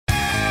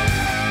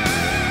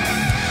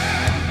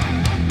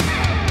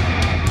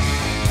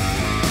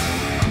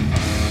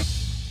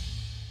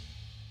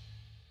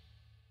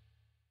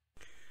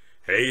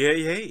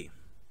Hey.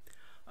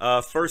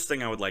 First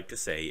thing I would like to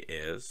say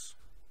is,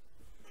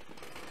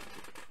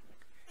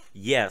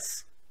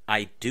 yes,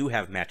 I do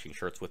have matching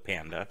shirts with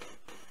Panda,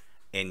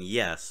 and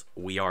yes,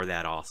 we are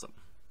that awesome.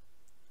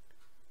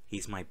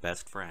 He's my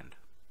best friend.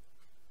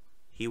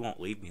 He won't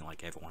leave me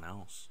like everyone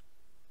else.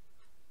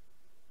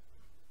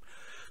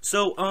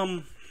 So,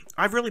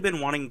 I've really been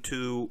wanting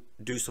to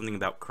do something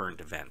about current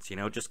events,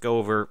 just go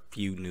over a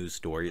few news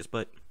stories,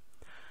 but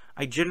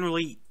I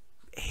generally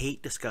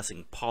hate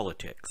discussing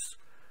politics.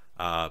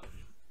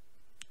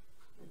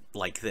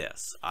 Like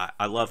this.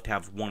 I love to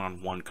have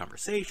one-on-one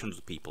conversations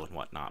with people and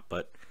whatnot,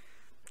 but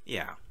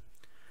yeah.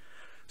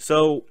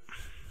 So,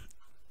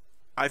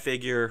 I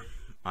figure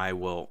I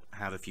will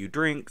have a few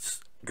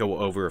drinks, go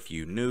over a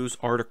few news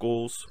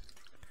articles,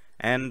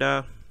 and,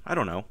 I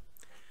don't know.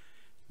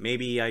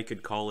 Maybe I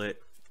could call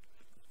it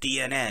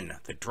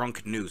DNN, the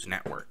Drunk News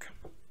Network.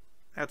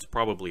 That's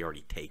probably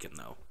already taken,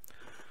 though.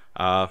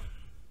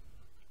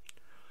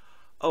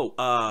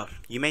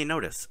 You may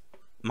notice,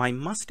 my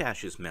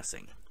mustache is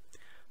missing.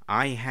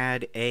 I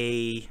had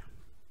an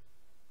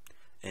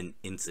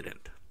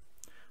incident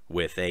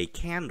with a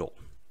candle,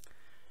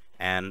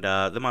 and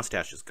the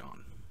mustache is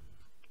gone.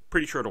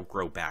 Pretty sure it'll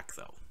grow back,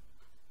 though.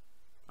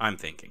 I'm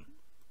thinking.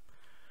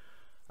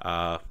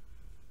 Yeah.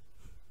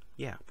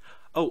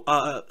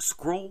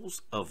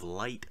 Scrolls of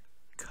Light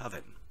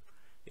Coven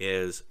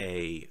is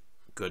a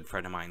good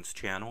friend of mine's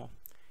channel.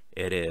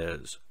 It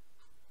is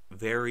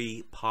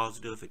very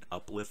positive and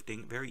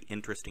uplifting, very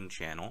interesting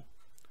channel.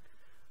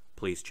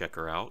 Please check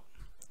her out.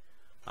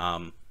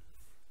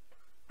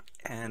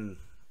 And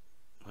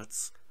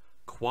let's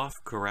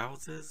quaff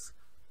carouses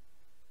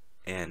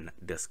and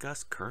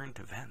discuss current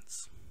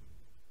events.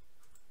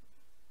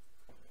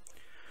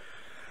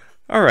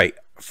 Alright,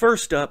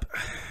 first up,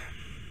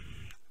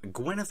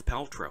 Gwyneth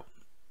Paltrow.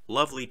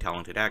 Lovely,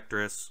 talented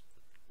actress,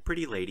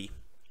 pretty lady.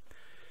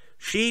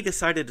 She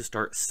decided to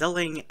start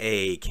selling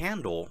a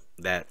candle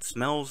that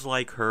smells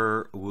like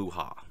her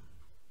woo-ha.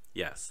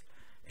 Yes,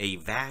 a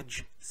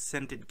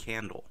vag-scented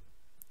candle.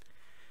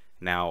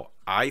 Now,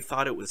 I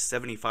thought it was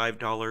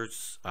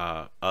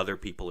 $75. Other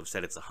people have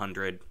said it's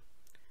 $100.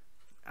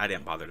 I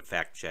didn't bother to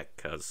fact check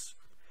because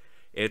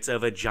it's a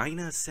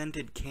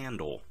vagina-scented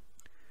candle.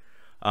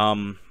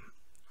 I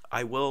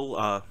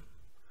will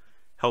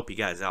help you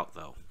guys out,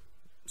 though.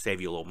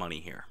 Save you a little money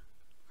here.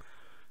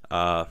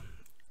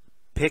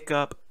 Pick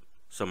up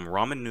some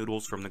ramen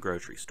noodles from the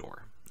grocery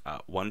store.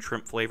 One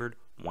shrimp flavored,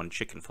 one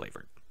chicken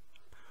flavored.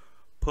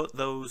 Put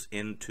those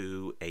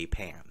into a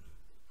pan.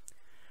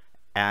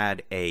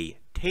 Add a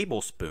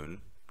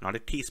tablespoon, not a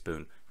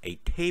teaspoon, a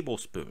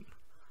tablespoon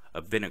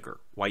of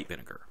vinegar, white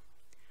vinegar.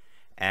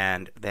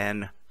 And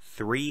then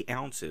 3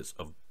 ounces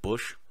of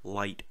Busch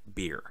Light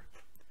beer.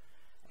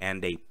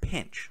 And a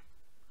pinch,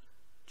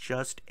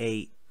 just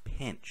a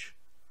pinch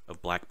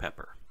of black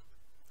pepper.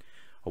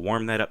 I'll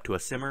warm that up to a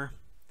simmer,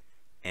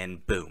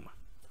 and boom.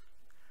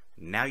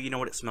 Now you know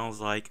what it smells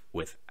like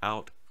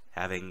without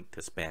having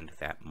to spend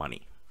that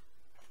money.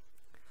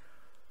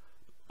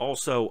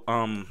 Also,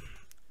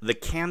 the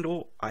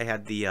candle I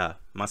had the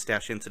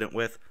mustache incident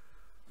with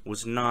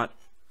was not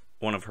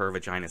one of her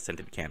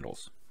vagina-scented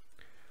candles.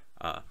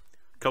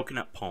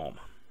 Coconut palm.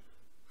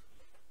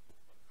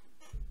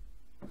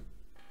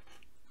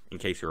 In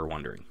case you were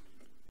wondering.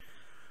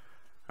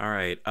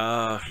 Alright,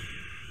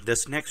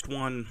 this next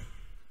one,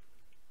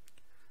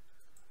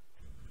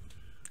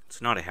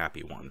 it's not a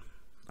happy one.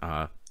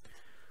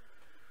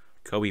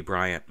 Kobe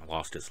Bryant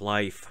lost his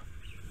life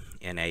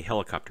in a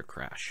helicopter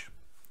crash.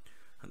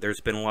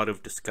 There's been a lot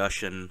of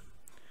discussion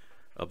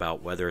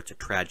about whether it's a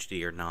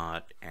tragedy or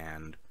not,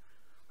 and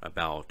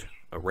about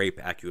a rape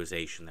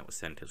accusation that was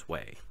sent his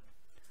way.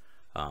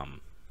 I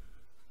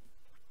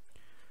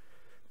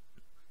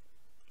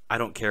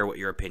don't care what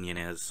your opinion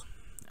is.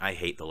 I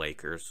hate the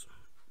Lakers,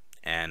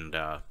 and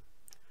I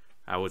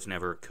was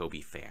never a Kobe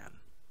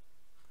fan.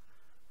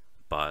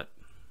 But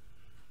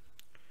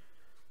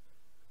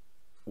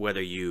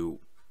whether you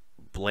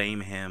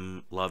blame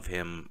him, love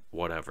him,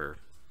 whatever,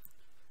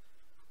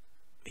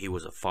 he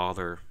was a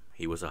father,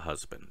 he was a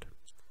husband,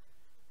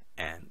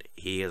 and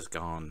he has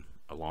gone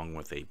along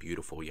with a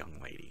beautiful young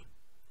lady,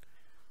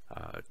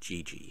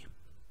 Gigi.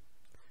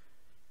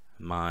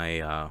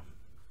 My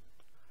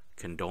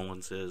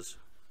condolences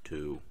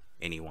to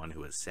anyone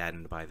who is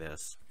saddened by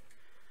this,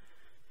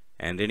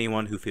 and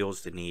anyone who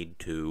feels the need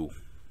to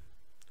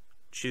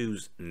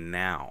choose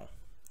now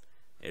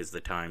is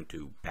the time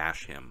to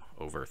bash him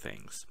over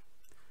things.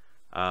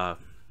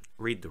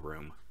 Read the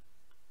room.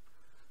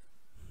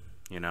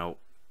 You know,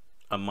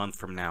 a month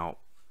from now,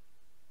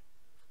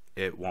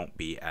 it won't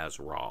be as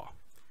raw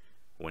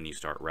when you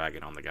start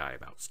ragging on the guy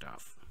about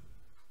stuff.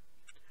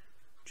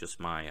 Just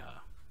my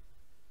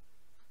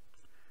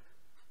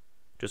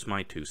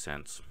 2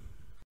 cents.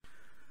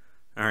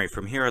 Alright,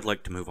 from here I'd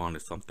like to move on to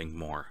something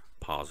more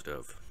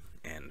positive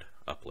and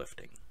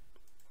uplifting.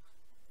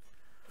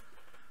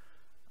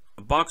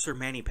 Boxer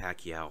Manny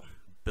Pacquiao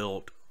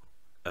built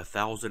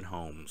 1,000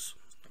 homes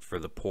for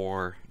the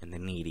poor and the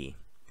needy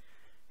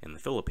in the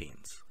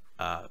Philippines.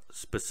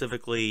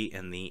 specifically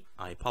in the,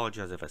 I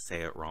apologize if I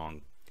say it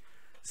wrong,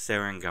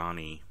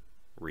 Serengeti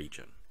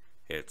region.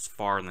 It's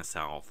far in the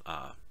south.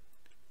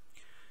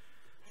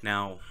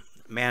 Now,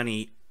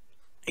 Manny,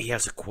 he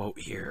has a quote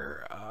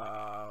here.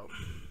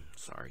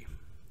 Sorry.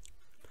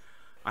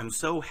 I'm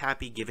so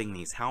happy giving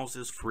these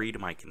houses free to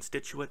my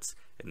constituents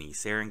in the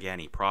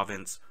Serengeti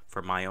province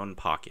from my own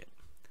pocket.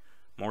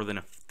 More than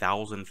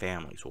 1,000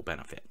 families will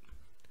benefit.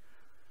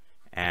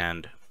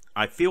 And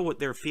I feel what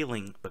they're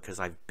feeling because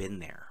I've been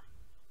there.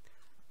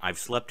 I've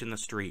slept in the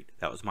street.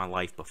 That was my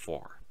life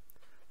before.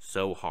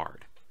 So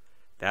hard.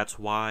 That's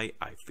why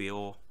I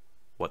feel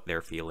what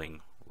they're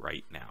feeling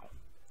right now.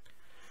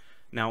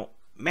 Now,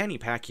 Manny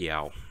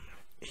Pacquiao,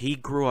 he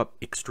grew up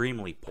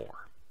extremely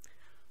poor.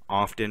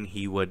 Often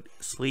he would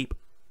sleep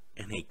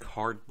in a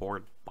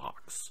cardboard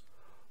box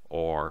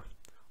or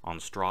on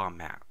straw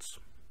mats.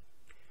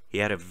 He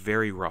had a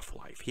very rough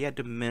life. He had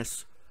to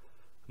miss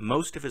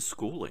most of his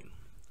schooling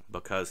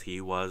because he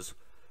was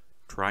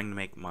trying to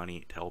make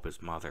money to help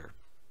his mother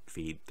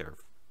feed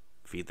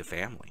the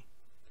family.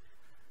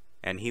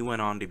 And he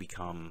went on to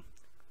become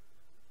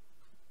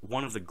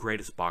one of the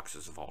greatest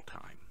boxers of all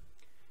time.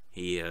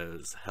 He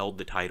has held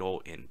the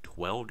title in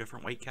 12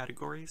 different weight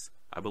categories,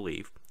 I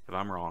believe. If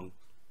I'm wrong,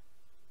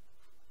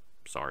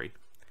 sorry.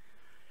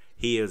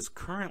 He is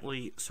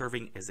currently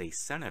serving as a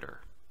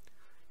senator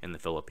in the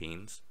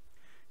Philippines.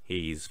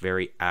 He's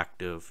very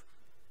active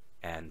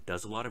and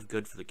does a lot of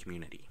good for the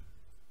community.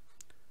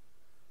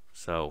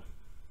 So,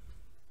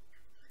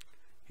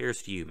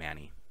 here's to you,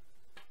 Manny.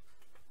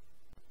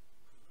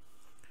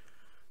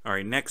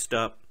 Alright, next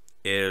up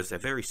is a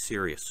very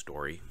serious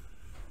story.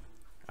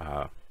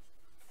 An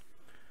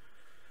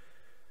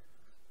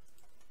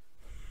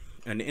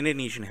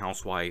Indonesian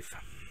housewife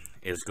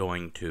is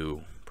going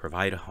to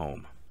provide a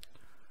home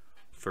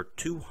for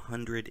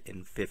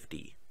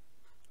 250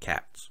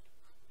 cats.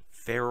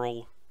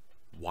 Feral,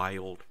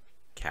 wild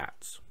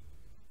cats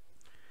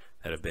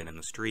that have been in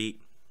the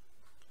street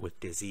with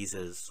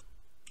diseases,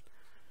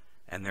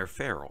 and they're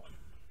feral.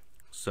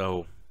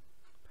 So,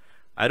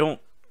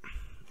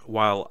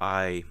 while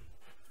I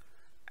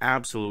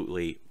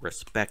absolutely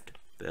respect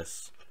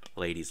this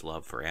lady's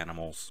love for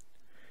animals,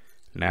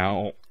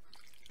 now,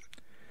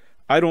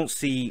 I don't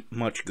see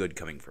much good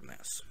coming from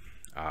this.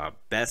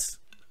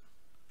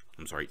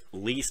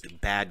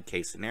 Least bad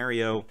case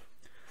scenario,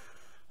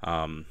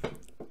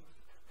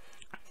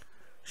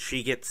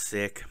 she gets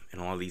sick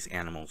and all of these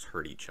animals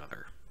hurt each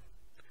other.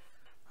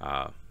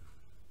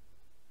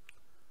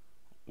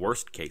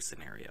 Worst case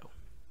scenario,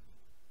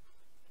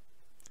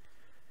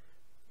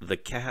 the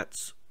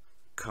cats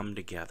come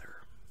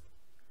together,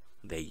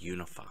 they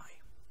unify,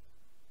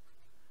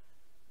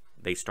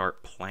 they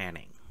start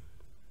planning,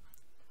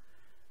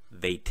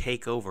 they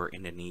take over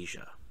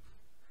Indonesia,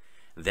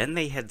 then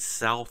they head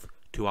south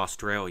to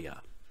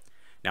Australia.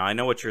 Now I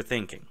know what you're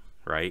thinking,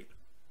 right?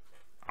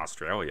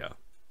 Australia?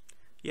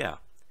 Yeah.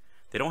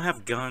 They don't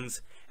have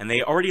guns, and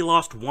they already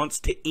lost once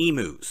to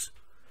emus.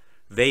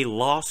 They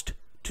lost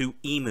to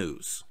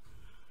emus.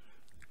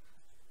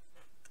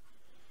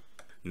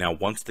 Now,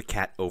 once the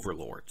cat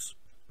overlords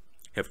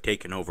have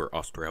taken over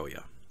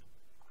Australia,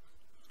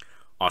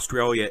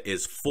 Australia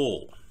is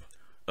full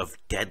of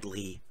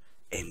deadly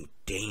and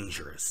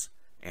dangerous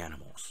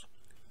animals.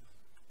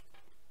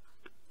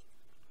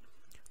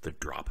 The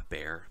drop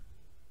bear,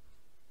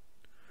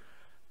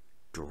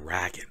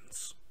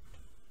 dragons,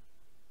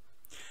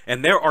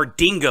 and there are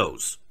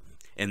dingoes,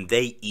 and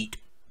they eat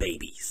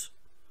babies.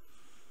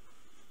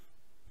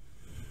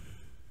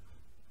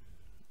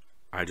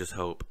 I just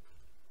hope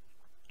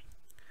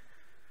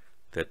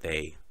that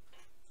they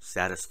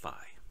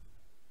satisfy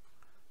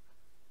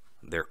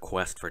their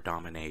quest for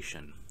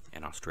domination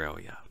in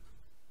Australia.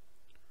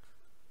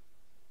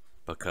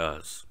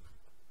 Because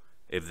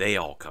if they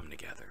all come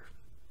together,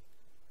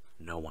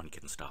 no one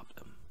can stop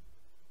them.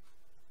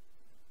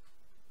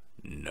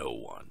 No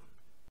one.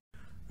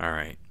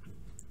 Alright,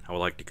 I would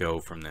like to go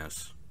from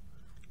this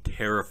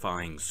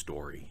terrifying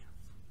story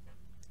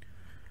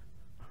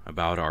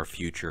about our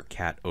future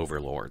cat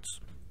overlords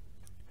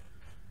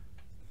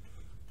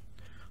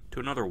to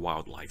another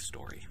wildlife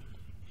story.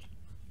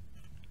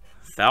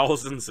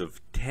 Thousands of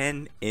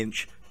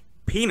 10-inch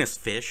penis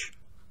fish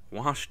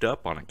washed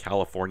up on a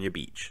California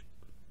beach.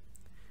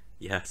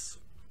 Yes.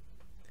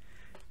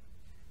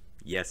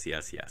 Yes,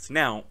 yes, yes.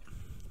 Now,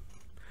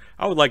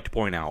 I would like to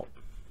point out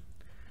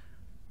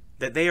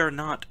that they are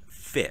not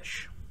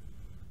fish,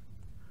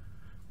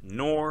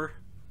 nor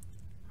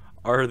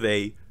are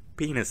they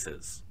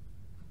penises,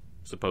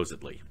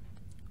 supposedly.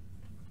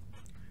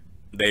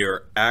 They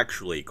are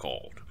actually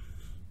called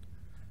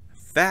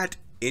fat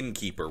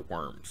innkeeper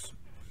worms.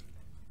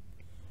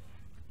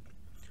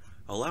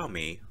 Allow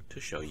me to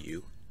show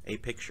you a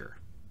picture.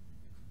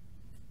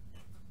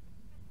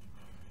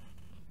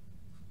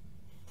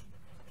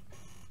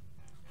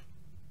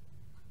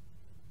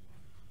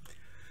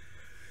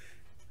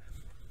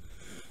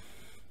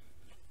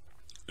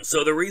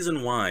 So the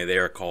reason why they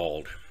are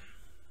called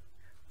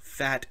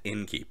fat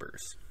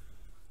innkeepers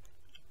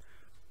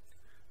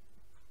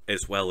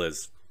as well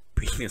as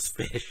penis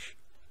fish,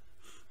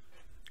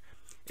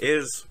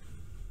 is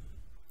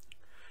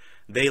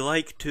they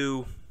like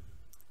to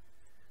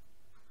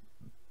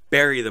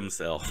bury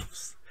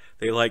themselves.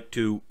 They like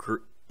to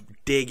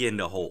dig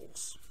into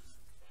holes.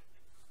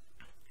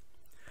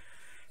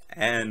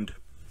 And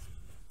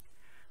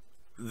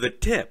the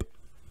tip,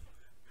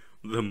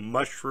 the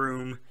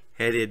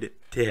mushroom-headed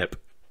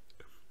tip,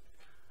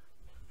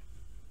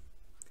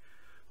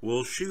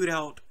 will shoot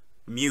out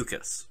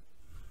mucus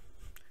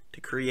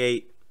to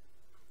create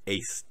a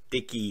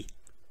sticky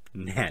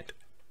net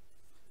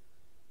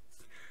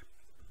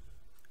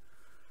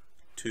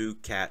to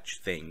catch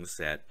things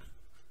to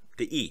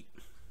eat.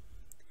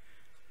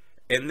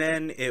 And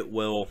then it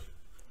will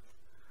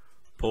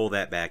pull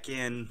that back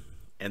in,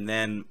 and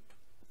then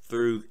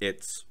through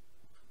its,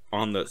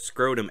 on the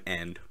scrotum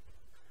end,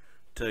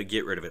 to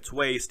get rid of its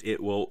waste,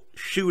 it will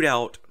shoot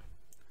out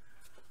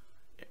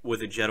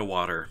with a jet of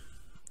water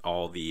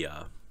all the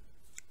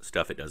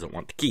stuff it doesn't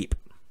want to keep.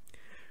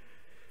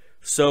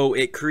 So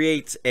it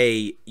creates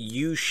a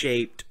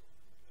U-shaped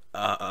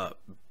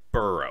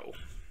burrow.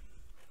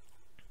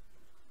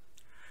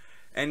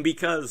 And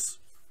because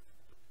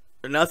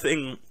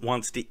nothing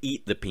wants to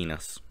eat the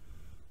penis,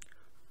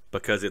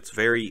 because it's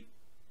very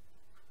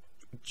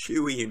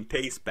chewy and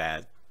tastes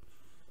bad,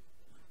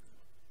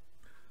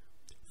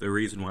 the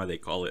reason why they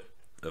call it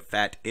the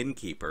fat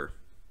innkeeper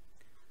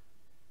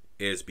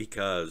is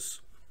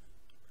because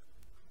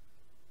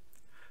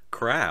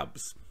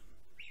crabs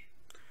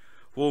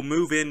will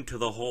move into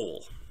the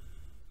hole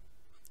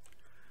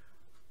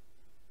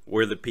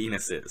where the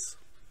penis is.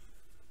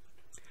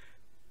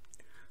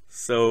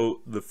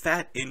 So the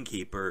fat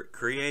innkeeper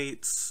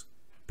creates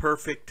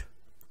perfect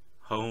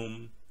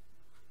home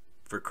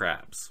for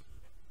crabs.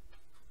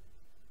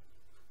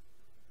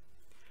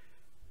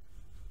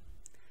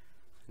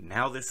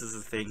 Now this is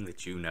a thing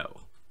that you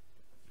know.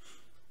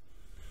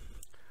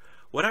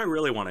 What I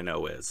really want to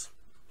know is,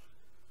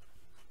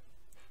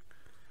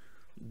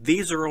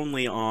 these are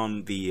only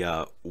on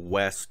the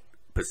west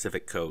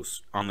Pacific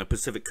coast, on the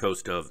Pacific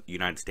coast of the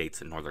United States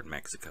and northern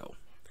Mexico.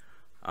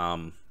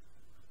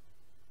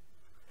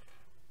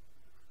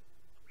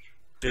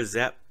 Does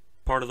that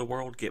part of the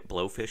world get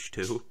blowfish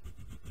too?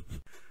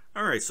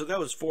 Alright, so that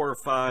was 4 or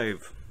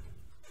 5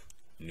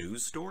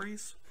 news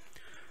stories.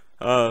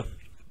 I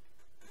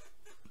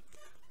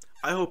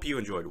hope you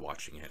enjoyed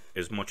watching it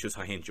as much as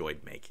I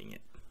enjoyed making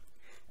it.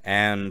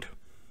 And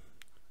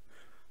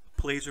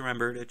please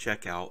remember to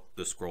check out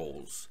the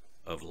Scrolls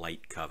of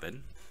Light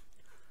Coven.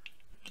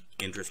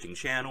 Interesting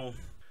channel.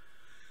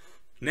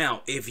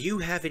 Now, if you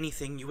have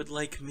anything you would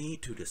like me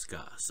to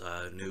discuss,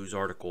 a news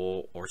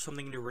article or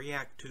something to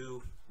react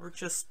to, or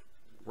just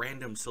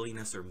random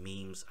silliness or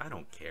memes, I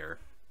don't care.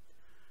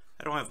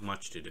 I don't have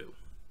much to do.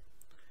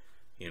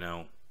 You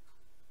know,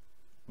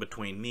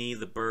 between me,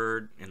 the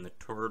bird, and the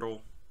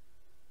turtle,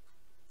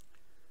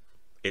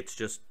 it's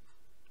just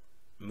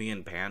me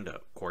and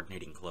Panda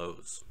coordinating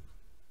clothes.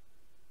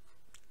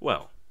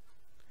 Well,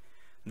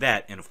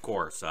 that, and of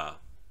course,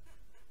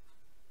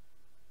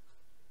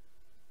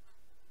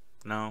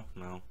 no,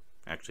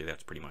 actually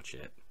that's pretty much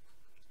it.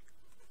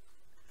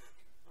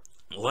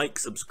 Like,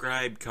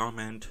 subscribe,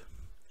 comment,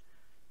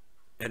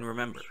 and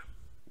remember,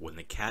 when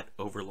the cat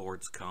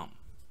overlords come,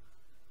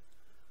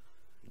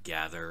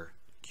 gather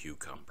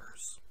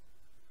cucumbers.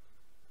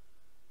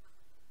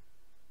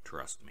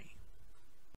 Trust me.